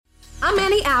I'm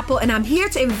Annie Apple, and I'm here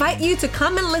to invite you to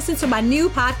come and listen to my new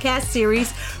podcast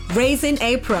series, Raising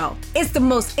a Pro. It's the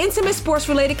most intimate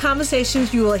sports-related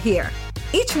conversations you will hear.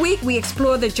 Each week, we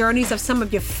explore the journeys of some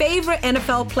of your favorite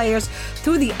NFL players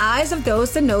through the eyes of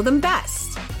those that know them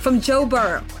best. From Joe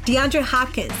Burrow, DeAndre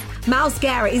Hopkins, Myles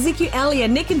Garrett, Ezekiel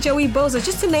Elliott, Nick and Joey Bosa,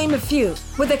 just to name a few.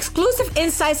 With exclusive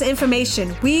insights and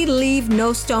information, we leave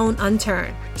no stone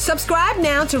unturned. Subscribe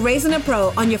now to Raising a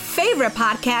Pro on your favorite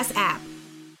podcast app.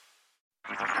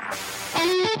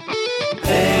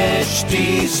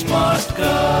 HD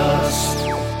Smartcast.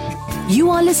 You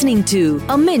are listening to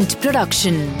a Mint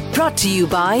production brought to you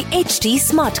by HD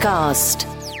Smartcast.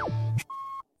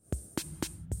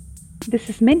 This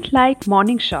is Mint Light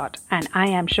Morning Shot, and I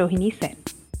am Shohini Sen.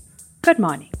 Good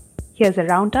morning. Here's a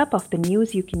roundup of the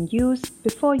news you can use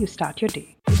before you start your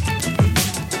day.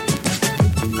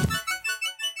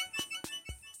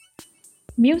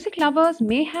 Music lovers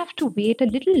may have to wait a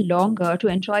little longer to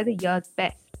enjoy the year's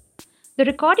best. The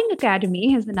Recording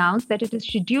Academy has announced that it is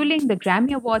scheduling the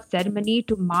Grammy Awards ceremony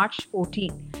to March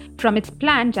 14 from its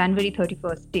planned January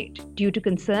 31st date due to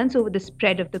concerns over the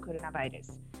spread of the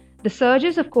coronavirus. The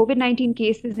surges of COVID-19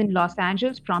 cases in Los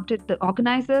Angeles prompted the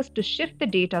organizers to shift the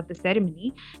date of the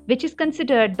ceremony, which is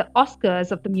considered the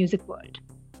Oscars of the music world.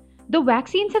 Though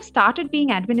vaccines have started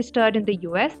being administered in the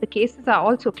US, the cases are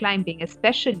also climbing,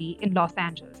 especially in Los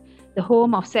Angeles, the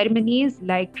home of ceremonies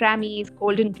like Grammys,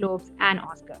 Golden Globes, and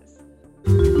Oscars.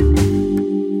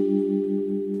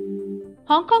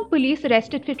 Hong Kong police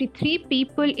arrested 53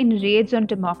 people in raids on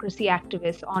democracy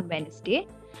activists on Wednesday,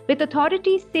 with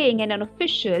authorities saying in an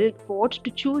official vote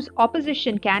to choose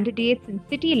opposition candidates in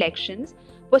city elections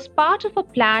was part of a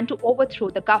plan to overthrow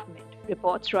the government,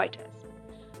 reports Reuters.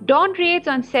 Dawn raids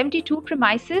on 72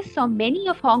 premises saw many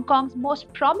of Hong Kong's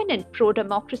most prominent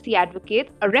pro-democracy advocates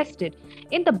arrested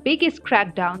in the biggest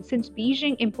crackdown since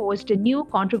Beijing imposed a new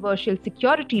controversial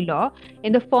security law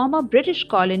in the former British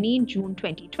colony in June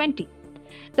 2020.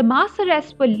 The mass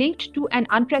arrests were linked to an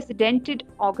unprecedented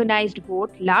organized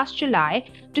vote last July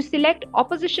to select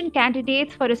opposition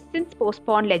candidates for a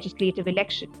since-postponed legislative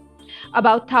election.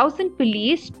 About 1,000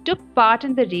 police took part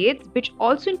in the raids, which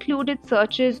also included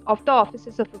searches of the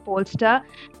offices of a pollster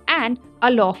and a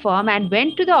law firm, and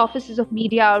went to the offices of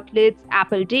media outlets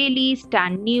Apple Daily,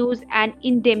 Stan News, and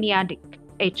Indemiatic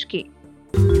HK.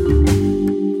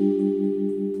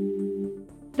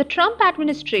 The Trump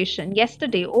administration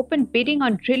yesterday opened bidding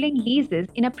on drilling leases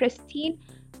in a pristine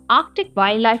Arctic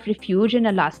wildlife refuge in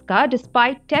Alaska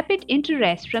despite tepid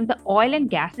interest from the oil and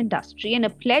gas industry and a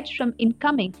pledge from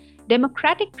incoming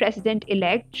Democratic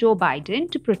President-elect Joe Biden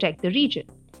to protect the region.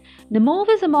 The move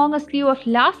is among a slew of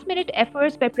last-minute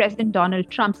efforts by President Donald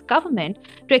Trump's government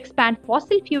to expand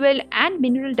fossil fuel and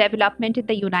mineral development in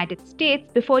the United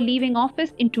States before leaving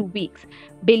office in 2 weeks,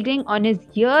 building on his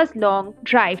years-long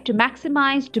drive to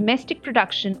maximize domestic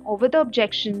production over the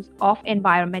objections of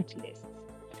environmentalists.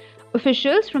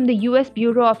 Officials from the U.S.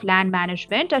 Bureau of Land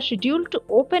Management are scheduled to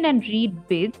open and read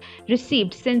bids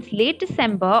received since late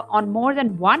December on more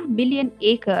than 1 million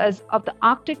acres of the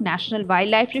Arctic National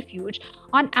Wildlife Refuge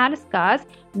on Alaska's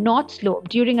North Slope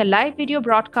during a live video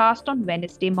broadcast on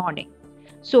Wednesday morning.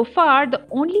 So far, the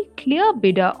only clear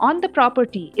bidder on the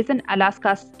property is an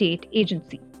Alaska state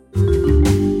agency.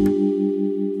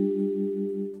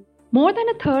 More than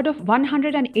a third of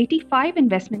 185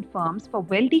 investment firms for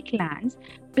wealthy clans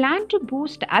plan to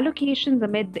boost allocations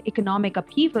amid the economic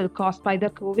upheaval caused by the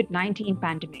COVID-19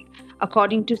 pandemic,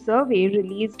 according to a survey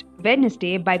released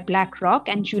Wednesday by BlackRock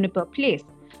and Juniper Place,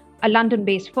 a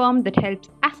London-based firm that helps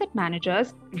asset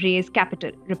managers raise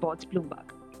capital, reports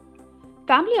Bloomberg.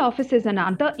 Family offices and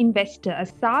other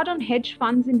investors soured on hedge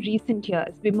funds in recent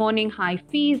years, bemoaning high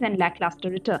fees and lackluster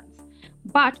returns.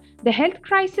 But the health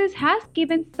crisis has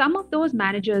given some of those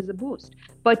managers a boost,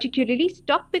 particularly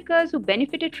stock pickers who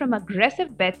benefited from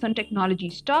aggressive bets on technology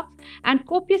stocks and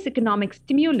copious economic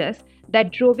stimulus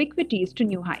that drove equities to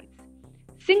new heights.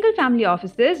 Single-family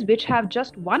offices, which have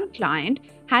just one client,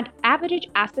 had average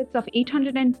assets of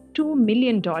 $802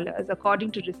 million, according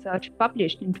to research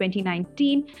published in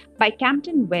 2019 by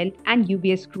Campton Wealth and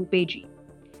UBS Group AG.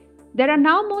 There are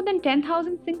now more than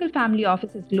 10,000 single-family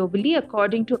offices globally,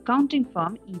 according to accounting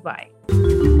firm EY.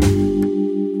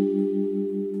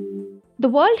 The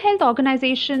World Health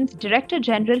Organization's Director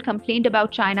General complained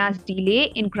about China's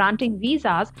delay in granting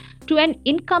visas to an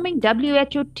incoming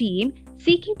WHO team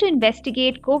seeking to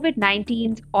investigate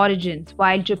COVID-19's origins,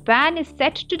 while Japan is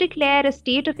set to declare a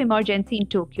state of emergency in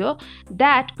Tokyo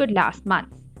that could last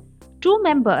months. 2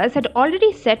 members had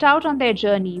already set out on their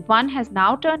journey. One has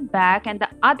now turned back and the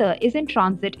other is in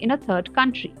transit in a third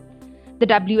country. The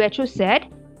WHO said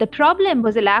The problem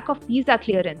was a lack of visa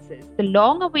clearances. The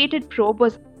long-awaited probe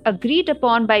was agreed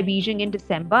upon by Beijing in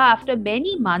December after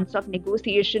many months of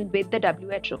negotiation with the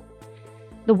WHO.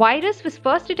 The virus was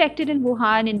first detected in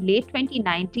Wuhan in late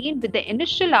 2019 with the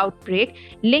initial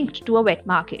outbreak linked to a wet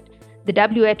market. The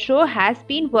WHO has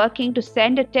been working to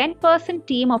send a 10-person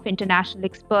team of international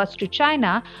experts to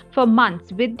China for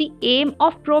months with the aim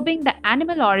of probing the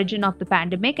animal origin of the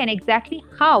pandemic and exactly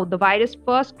how the virus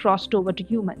first crossed over to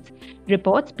humans,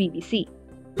 reports BBC.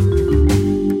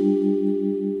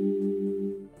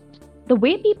 The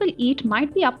way people eat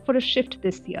might be up for a shift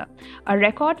this year. A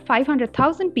record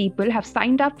 500,000 people have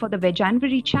signed up for the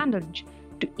Veganuary Challenge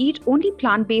to eat only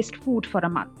plant-based food for a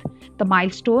month. The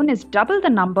milestone is double the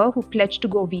number who pledged to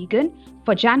go vegan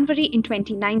for January in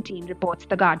 2019, reports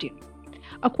The Guardian.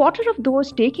 A quarter of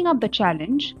those taking up the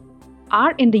challenge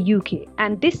are in the UK,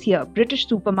 and this year British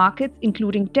supermarkets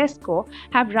including Tesco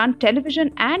have run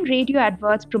television and radio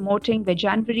adverts promoting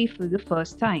Veganuary for the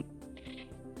first time.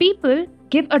 People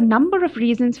give a number of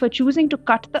reasons for choosing to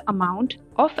cut the amount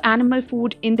of animal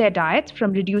food in their diets,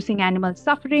 from reducing animal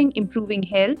suffering, improving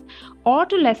health, or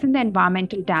to lessen the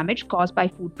environmental damage caused by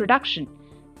food production.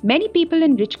 Many people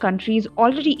in rich countries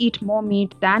already eat more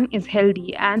meat than is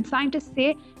healthy, and scientists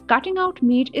say cutting out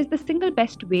meat is the single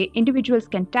best way individuals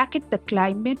can tackle the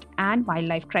climate and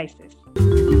wildlife crisis.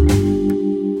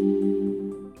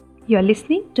 You're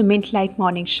listening to Mint Light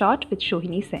Morning Shot with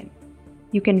Shohini Sen.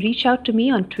 You can reach out to me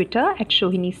on Twitter at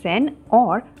Shohini Sen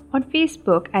or on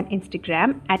Facebook and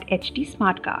Instagram at HT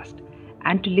Smartcast.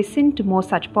 And to listen to more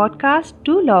such podcasts,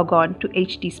 do log on to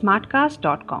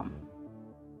htsmartcast.com.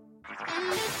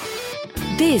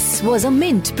 This was a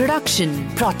Mint production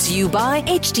brought to you by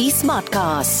HT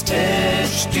Smartcast.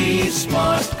 HT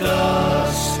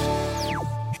Smartcast.